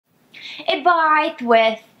Advice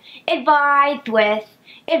with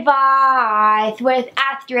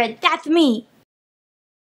Astrid. That's me.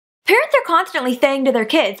 Parents are constantly saying to their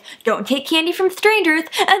kids, don't take candy from strangers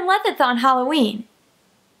unless it's on Halloween.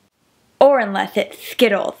 Or unless it's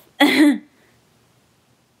Skittles.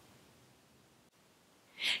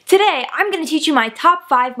 Today, I'm going to teach you my top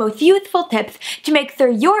 5 most useful tips to make sure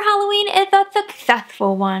your Halloween is a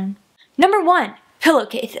successful one. Number 1.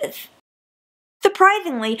 Pillowcases.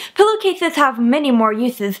 Surprisingly, pillowcases have many more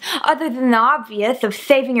uses other than the obvious of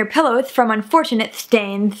saving your pillows from unfortunate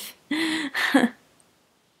stains.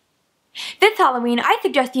 This Halloween, I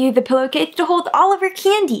suggest you use a pillowcase to hold all of your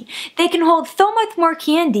candy. They can hold so much more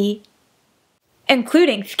candy,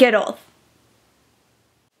 including Skittles,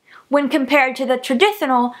 when compared to the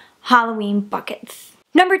traditional Halloween buckets.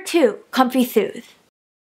 Number 2. Comfy shoes.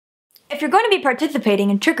 If you're going to be participating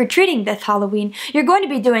in trick-or-treating this Halloween, you're going to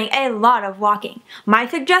be doing a lot of walking. My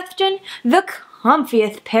suggestion? The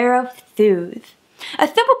comfiest pair of shoes. A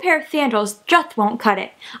simple pair of sandals just won't cut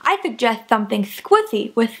it. I suggest something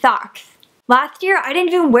squishy with socks. Last year, I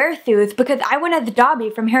didn't even wear shoes because I went as Dobby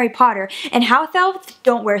from Harry Potter, and house elves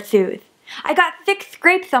don't wear shoes. I got 6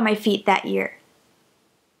 scrapes on my feet that year.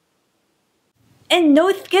 And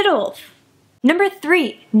no Skittles. Number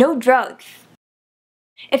 3. No drugs.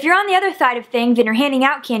 If you're on the other side of things and you're handing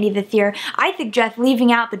out candy this year, I suggest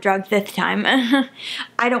leaving out the drugs this time.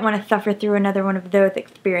 I don't want to suffer through another one of those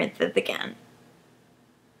experiences again.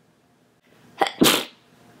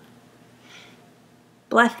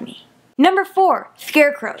 Bless me. Number 4.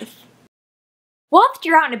 Scarecrows. Whilst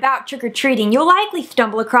you're out and about trick-or-treating, you'll likely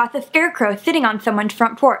stumble across a scarecrow sitting on someone's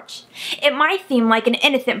front porch. It might seem like an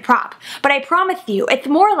innocent prop, but I promise you, it's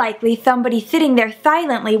more likely somebody sitting there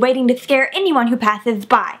silently waiting to scare anyone who passes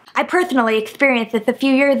by. I personally experienced this a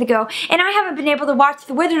few years ago, and I haven't been able to watch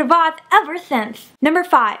The Wizard of Oz ever since. Number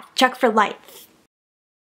 5. Check for lights.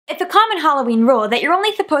 It's a common Halloween rule that you're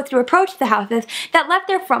only supposed to approach the houses that left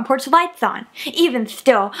their front porch lights on. Even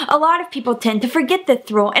still, a lot of people tend to forget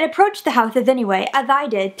this rule and approach the houses anyway, as I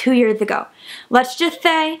did 2 years ago. Let's just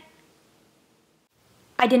say,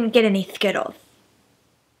 I didn't get any Skittles.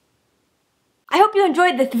 I hope you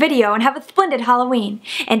enjoyed this video and have a splendid Halloween.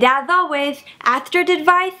 And as always, Astrid's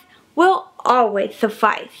advice will always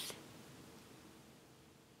suffice.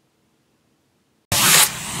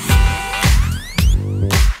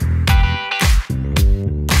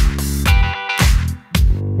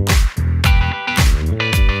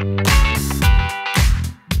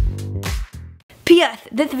 P.S.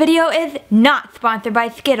 This video is not sponsored by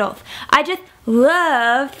Skittles. I just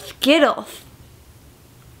love Skittles.